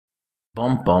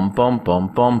Bum bum bum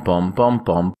bum bum bum bum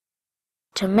bum.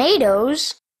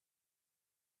 Tomatoes?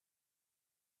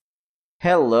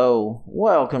 Hello,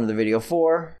 welcome to the video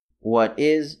for what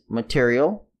is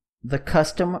material, the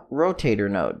custom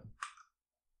rotator node.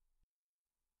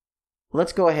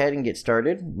 Let's go ahead and get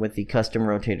started with the custom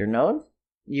rotator node.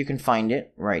 You can find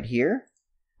it right here.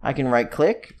 I can right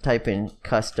click, type in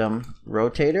custom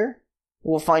rotator.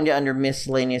 We'll find it under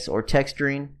miscellaneous or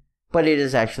texturing, but it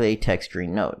is actually a texturing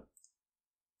node.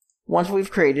 Once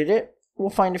we've created it, we'll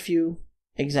find a few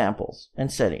examples and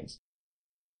settings.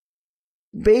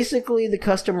 Basically, the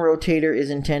custom rotator is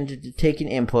intended to take an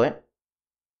input,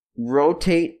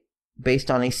 rotate based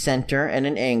on a center and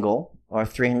an angle, or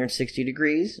 360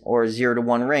 degrees, or 0 to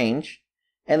 1 range,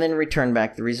 and then return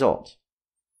back the result.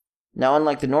 Now,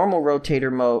 unlike the normal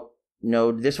rotator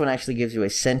node, this one actually gives you a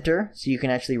center, so you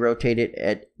can actually rotate it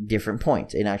at different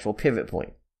points, an actual pivot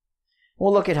point.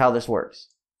 We'll look at how this works.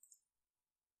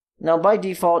 Now, by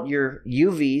default, your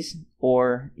UVs,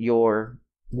 or your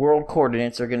world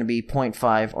coordinates, are going to be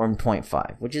 0.5 or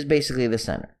 0.5, which is basically the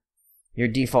center. Your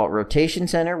default rotation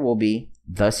center will be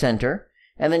the center,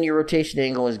 and then your rotation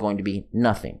angle is going to be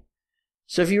nothing.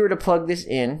 So if you were to plug this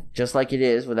in, just like it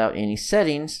is, without any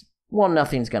settings, well,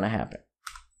 nothing's going to happen.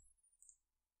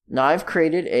 Now, I've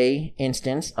created an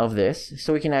instance of this,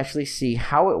 so we can actually see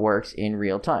how it works in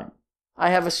real time. I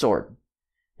have a sword.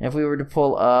 And if we were to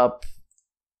pull up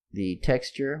the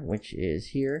texture, which is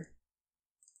here,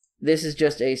 this is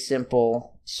just a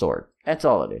simple sword. That's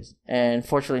all it is. And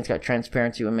fortunately, it's got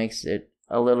transparency, which makes it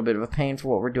a little bit of a pain for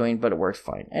what we're doing, but it works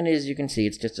fine. And as you can see,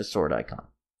 it's just a sword icon.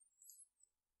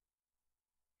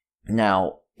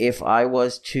 Now, if I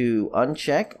was to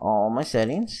uncheck all my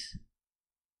settings,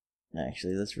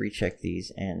 actually, let's recheck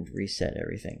these and reset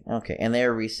everything. Okay, and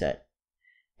they're reset.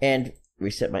 And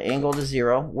reset my angle to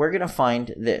 0. We're going to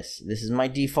find this. This is my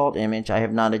default image. I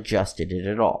have not adjusted it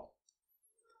at all.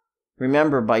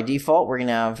 Remember, by default, we're going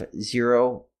to have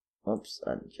 0. Oops,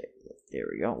 uncheck. There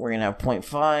we go. We're going to have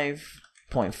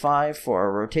 0.5 for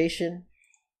our rotation.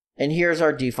 And here's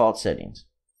our default settings.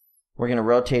 We're going to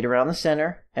rotate around the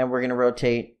center, and we're going to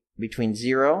rotate between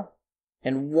 0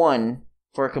 and 1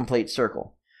 for a complete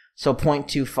circle. So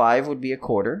 0.25 would be a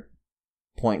quarter,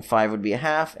 0.5 would be a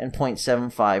half, and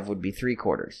 0.75 would be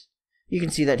 3/4. You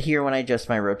can see that here when I adjust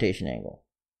my rotation angle.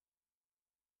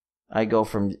 I go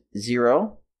from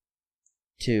 0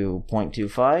 to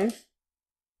 0.25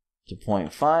 to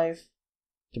 0.5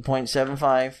 to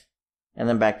 0.75, and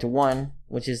then back to 1,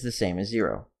 which is the same as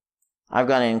 0. I've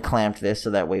gone in and clamped this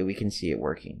so that way we can see it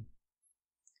working.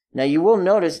 Now you will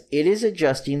notice it is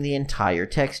adjusting the entire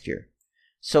texture.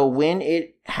 So when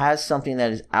it has something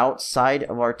that is outside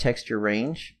of our texture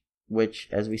range, which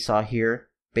as we saw here,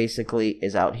 basically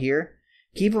is out here,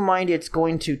 keep in mind it's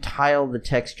going to tile the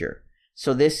texture.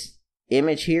 So this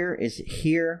image here is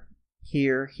here,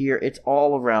 here, here, it's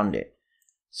all around it.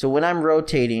 So when I'm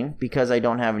rotating, because I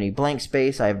don't have any blank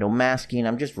space, I have no masking,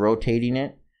 I'm just rotating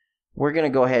it, we're going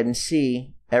to go ahead and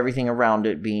see everything around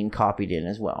it being copied in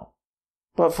as well.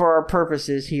 But for our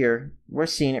purposes here, we're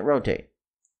seeing it rotate.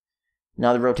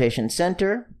 Now the rotation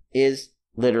center is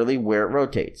literally where it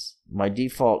rotates. By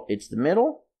default, it's the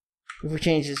middle. If we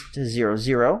change this to 0,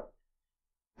 0,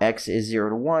 X is 0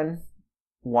 to 1,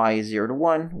 Y is 0 to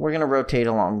 1, we're going to rotate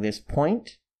along this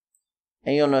point.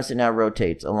 And you'll notice it now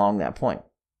rotates along that point.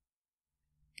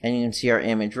 And you can see our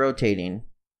image rotating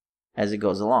as it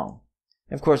goes along.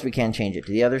 Of course, we can change it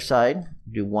to the other side,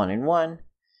 do 1 and 1,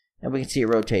 and we can see it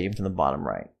rotating from the bottom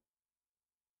right.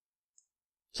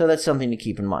 So that's something to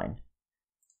keep in mind.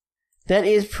 That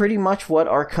is pretty much what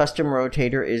our custom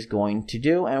rotator is going to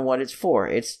do and what it's for.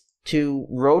 It's to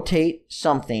rotate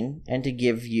something and to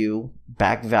give you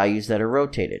back values that are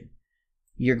rotated.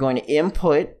 You're going to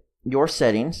input your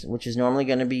settings, which is normally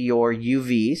going to be your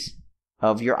UVs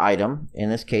of your item.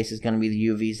 In this case, it's going to be the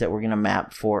UVs that we're going to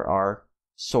map for our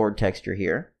sword texture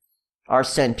here. Our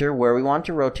center, where we want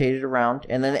to rotate it around,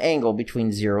 and then the angle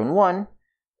between 0 and 1,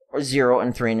 or 0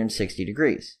 and 360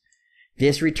 degrees.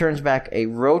 This returns back a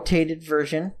rotated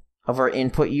version of our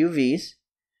input UVs,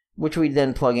 which we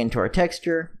then plug into our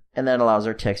texture, and that allows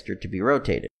our texture to be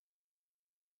rotated.